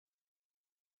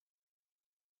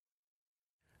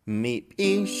Mi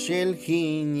ishel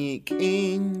hinik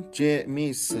inche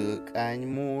mi suk ein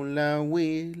mula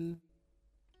will.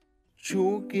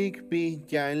 Chukik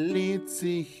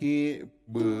pitjalitsi hi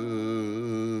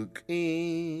bukin.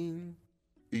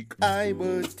 Ik ai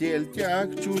betel jak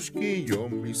chuski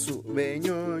yomi su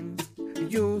benyon.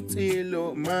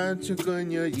 Jutilo macho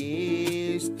konyo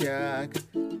yistyak.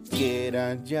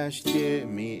 Kera jaste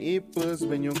mi ipus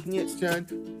benyon knietjan.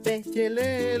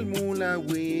 Petelel mula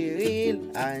will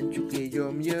anchuki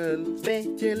yom yel.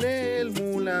 Petelel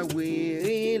mula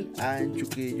will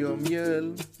anchuki yom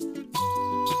yel.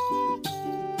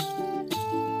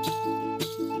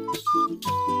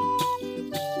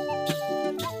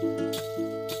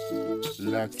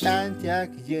 La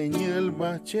cantiac yenil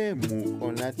bache mu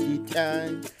con la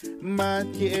titian.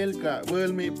 Matiel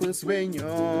cabel mi pus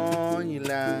benyon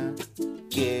la.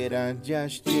 Kera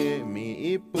jaste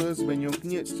mi ipus benyon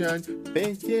knietjan.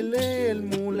 Petelel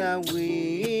mula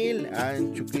will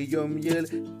anchuki yom yel.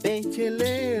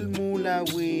 Petelel mula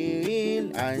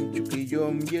will anchuki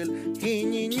yom yel.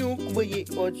 Hini nyuk bayi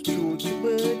ot chuji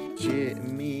bache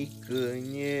mi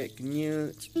kenyek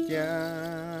nyetjan.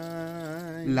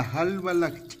 La halva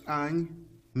lakchan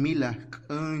milak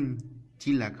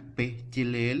tilak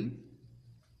pehtilel.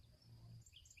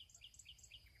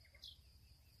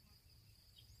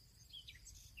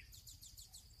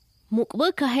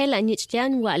 Mukbe kahel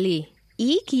anyitjan wali.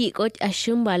 Iki kot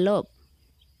ashum balop.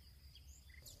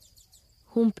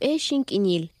 Humpe shink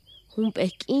inil. Humpe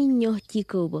kin nyoh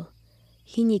tikobo.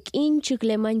 Hinik in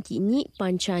chuklemanti ni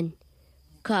panchan.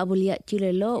 Kabuliat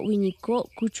tilelo winiko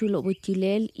kuchulo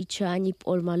butilel ichanip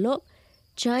olmalop.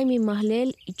 Chai mi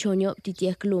mahlel ichonyop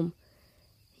titiaklum.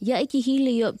 Ya iki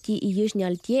hili yop ti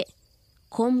iyusnyal tie.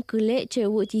 Kom kule che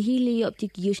wu ti hili yop ti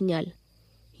iyusnyal.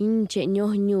 Hin che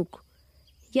nyoh nyuk.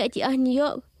 Ya ti ahni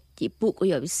yop ti puk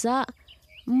yop sa.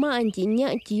 Ma anti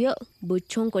nya ti yop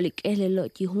buchong kolik ehlelo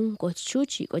ti hung kot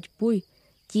chuchi kot pui.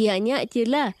 Ti anya ti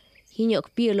la hinyok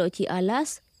pirlo ti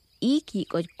alas iki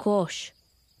kot kosh.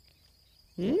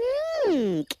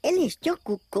 Kelis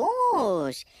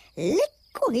jokukos.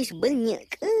 Lekkohis banyak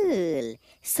kel.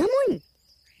 Samun.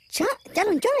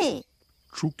 Calon cone.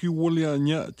 Chuki wolia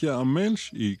nya tia amels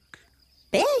ik.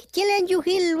 Jalan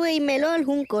juhil wei melol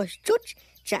hungkos cuc.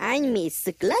 Cain mi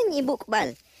seklan ibu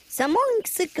kebal. Samon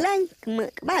seklan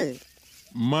kebal.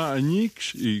 Ma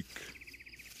anyik ik.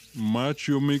 Ma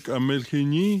chiomik amel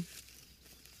hini.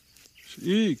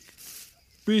 Ik.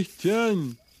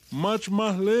 Pihtian. Mach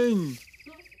mahlen.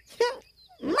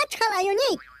 Mat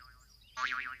halayonik.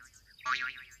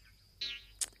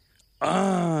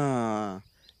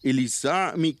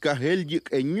 Elisa mi kahel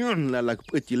yik enyon la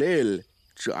petilel.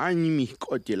 Chani mi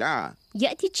kotila.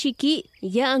 Ya ti chiki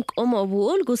ya ank omo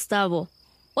buol Gustavo.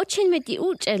 Ochen meti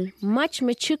uchel mach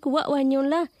me chik wa wanyon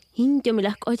la hinto mi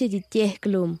kote di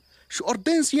tieklum.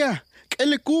 Hortensia,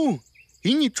 keleku.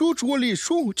 Hini chuch woli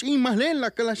shu chi mahlen la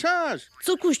kalashash.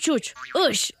 Tsukush chuch.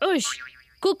 Ush.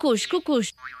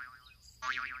 Kukush.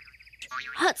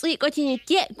 Hatsi kote ni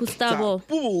tie Gustavo.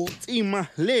 Pu chi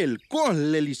mahlel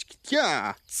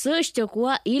kolelisktia. Tsushtok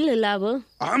wa ile labo.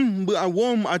 Ambu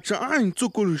awom achain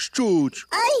tsukush chuch.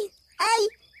 Ai.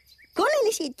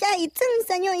 Koleli si chai tsung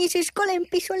sanyo isi skola en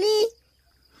pisoli.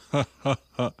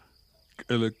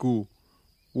 Keleku.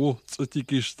 Wo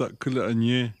tsatikista kle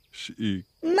anye ik.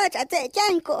 Mat ate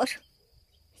chankos.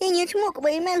 Hini chmok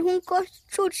bai mel hungkos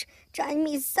cuc. Cain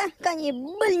mi sakanye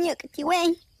banyak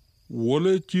tiwen.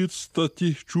 Wole tit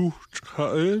stati chuch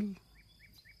hael.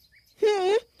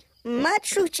 Mat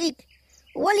sucik.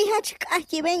 Wali hachik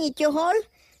ahti beni tiohol.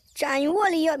 Cain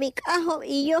wali yobik aho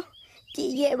iyo. Ti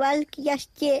yebal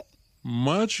kiastie.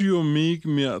 Mach yomik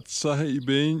miatsahe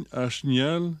iben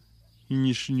ashnyal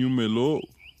inishnyumelo.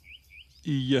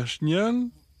 Iyashnyal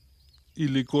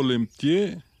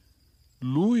ilikolemtie.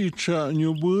 Lu icha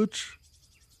nyubuch.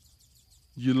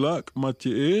 Yilak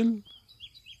matiel.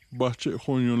 Bache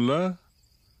honyola.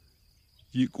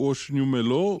 Yikosh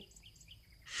nyumelo.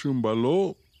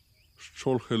 Shimbalo.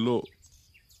 Cholhelo.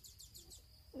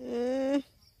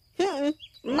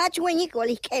 Mat wenik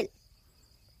wali kel.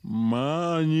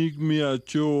 Ma anik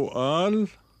miacho al.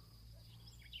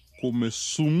 Come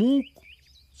sumuk.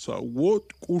 Sa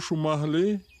wot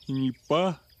kushumahle.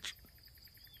 Hinipach.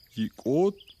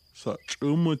 Yikot. Sa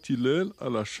chamatilel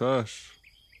alashash.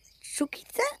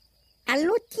 Shukitza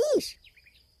alotis.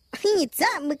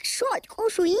 Hinitza mkshot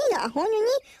kushuia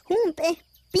hononi humpe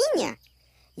piña.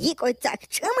 Yikotzak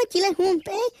chamatile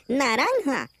humpe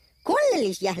naranja.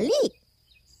 Kolelis yahlik.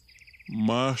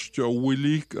 Mascha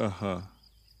wilik aha.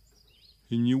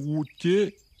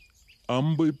 Hiniwute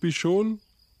ambe pishol.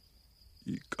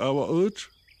 Ikawa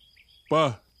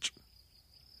pach.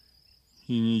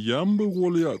 Hiniyambe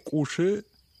wolia kushe,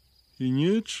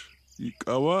 hinyech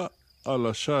ikawa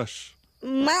alashash.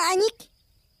 Maanik.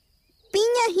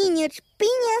 Piña hiñech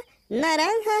piña,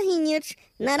 naranja hiñech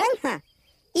naranja.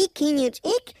 Ik hiñech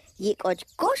ik, yikoch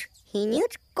kosh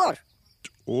hiñech kosh.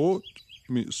 Ot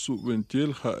mi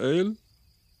subventiel jael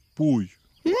puy.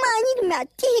 Maanik me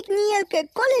atihik niel que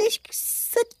kolelish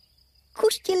sit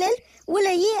kushtilel,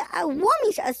 wala ye a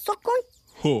womish a sokon.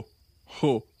 Ho,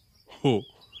 ho, ho.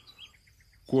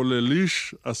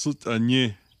 Kolelish asut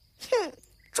anye.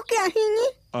 Chuki a hiñi,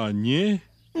 Anye?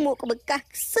 mok bekak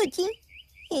siti.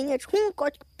 Hiñech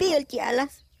hunkoch pilti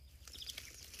alas.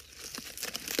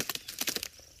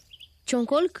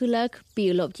 Chonkol kulak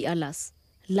pilop ti alas.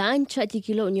 Lan chati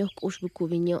kilo nyoh kush bu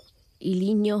kubinyo.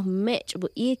 Ili nyoh mech bu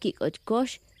iki kot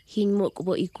kosh. Hin mok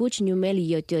bu ikuch nyumel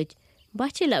yotot.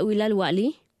 Bache la wilal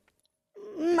wali?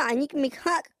 Maanik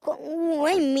mikhak ko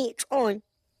uwe mich on.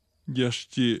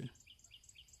 Yashti.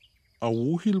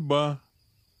 Awuhil ba.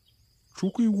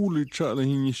 Chuki wuli chala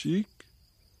hinyishik?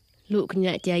 Luk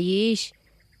nyat ya yish.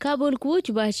 Kabul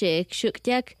kuch bache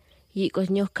shuktiak. Yikos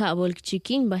nyoh kabul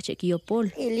chikin bache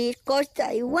kiyopol. Ili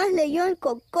costa igual leyon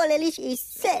ko kolelish y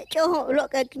secho lo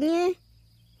que knie.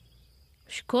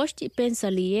 Shkoshti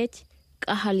pensaliet.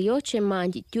 Kahalioche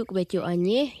mandi tuk betyo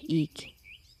anye ik.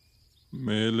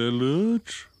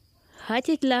 Meleluch.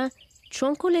 Hatitla,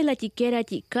 chonkole la tikera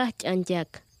ti kach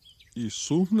antiak.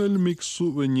 Isumnel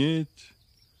miksu venyet.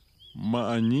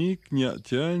 Maanik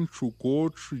nyatian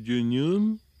chukoch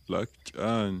yenyul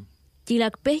lakchan.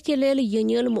 Tilak pehkelel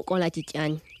yenyel mukola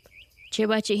titian.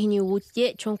 Chebache hini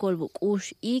wutye chonkol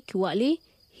bukush ik wali.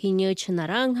 Hinyech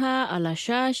naranja,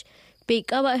 alashash.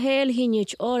 Peikaba hel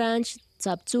hinyech orange,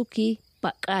 tsaptsuki,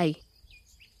 pakay.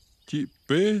 Ti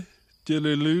pe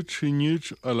teleluch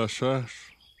hinyich alashash.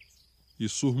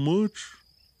 Isumuch.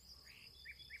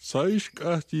 Saish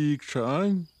kahti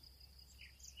ikchaan.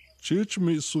 Chich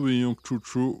mi suvinyong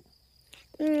chuchu.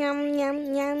 Nyam nyam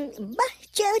nyam. Bah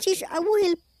chachis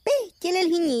awuhil pe telel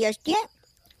hinias ya.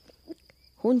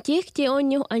 Huntiek te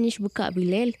onyo anish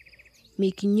bukabilel.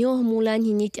 Mik nyoh mulan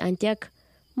hinit antiak.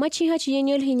 Machi hach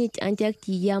yenyel hinit antiak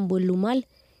ti yam bolumal.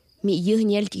 Mi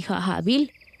yenyel ti habil.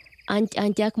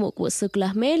 Antiak mok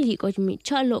seklah mel hikot mi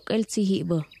chalok el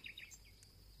tsihiba.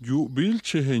 Yu bil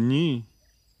cheheni.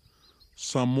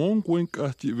 Samon kwen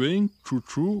kahti ven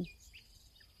chuchu.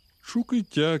 Chuki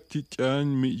jak ti chan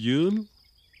mi yil.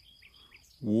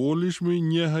 Wolish mi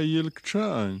nyahayil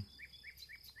kchaan.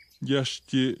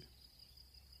 Yashti.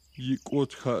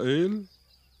 Yikot hael.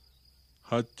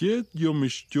 Hatiet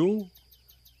yomistyo.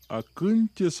 Akun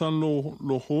tiesan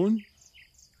lohon.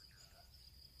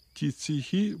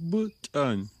 Titsihi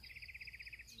butan.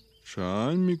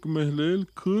 Chan mikmehlel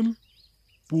kul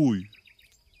puy.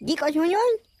 Diko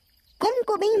chonyon. Kom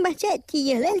ko bin bache ti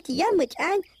yelel ti yam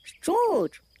bachan.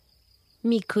 Struch.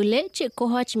 Mi kule che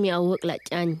kohach mi awak la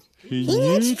chan.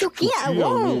 Hinyech chuki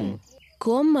awong.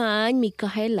 Koman mi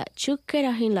kahel la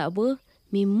chukera hin la bu.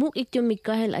 Mi muk ikto mi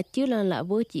kahel atiulan la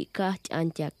bu ti kah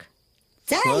antiak.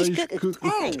 Zaish Saish kuk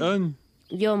an. kukchan.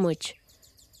 Yomuch.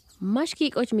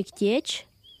 Mashkik och miktiech.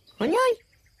 Honyon.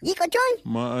 Diko chon.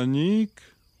 Maanik.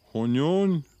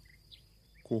 Honyon.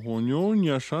 Kohonyon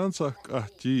yashan sak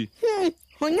kahti.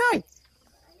 Honyon.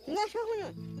 Nasha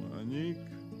honyon. Maanik.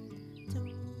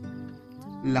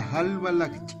 La halva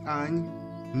lakchan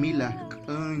milak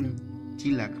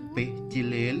tilak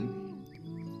pehtilel.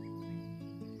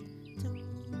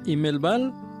 Y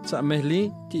Melbal,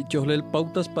 Samehli, Tichohlel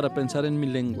pautas para pensar en mi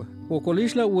lengua.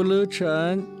 Okolishla Wulu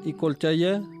Chaan y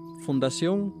Colchaya,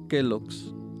 Fundación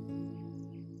Kellogg's.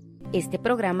 Este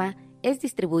programa es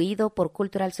distribuido por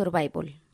Cultural Survival.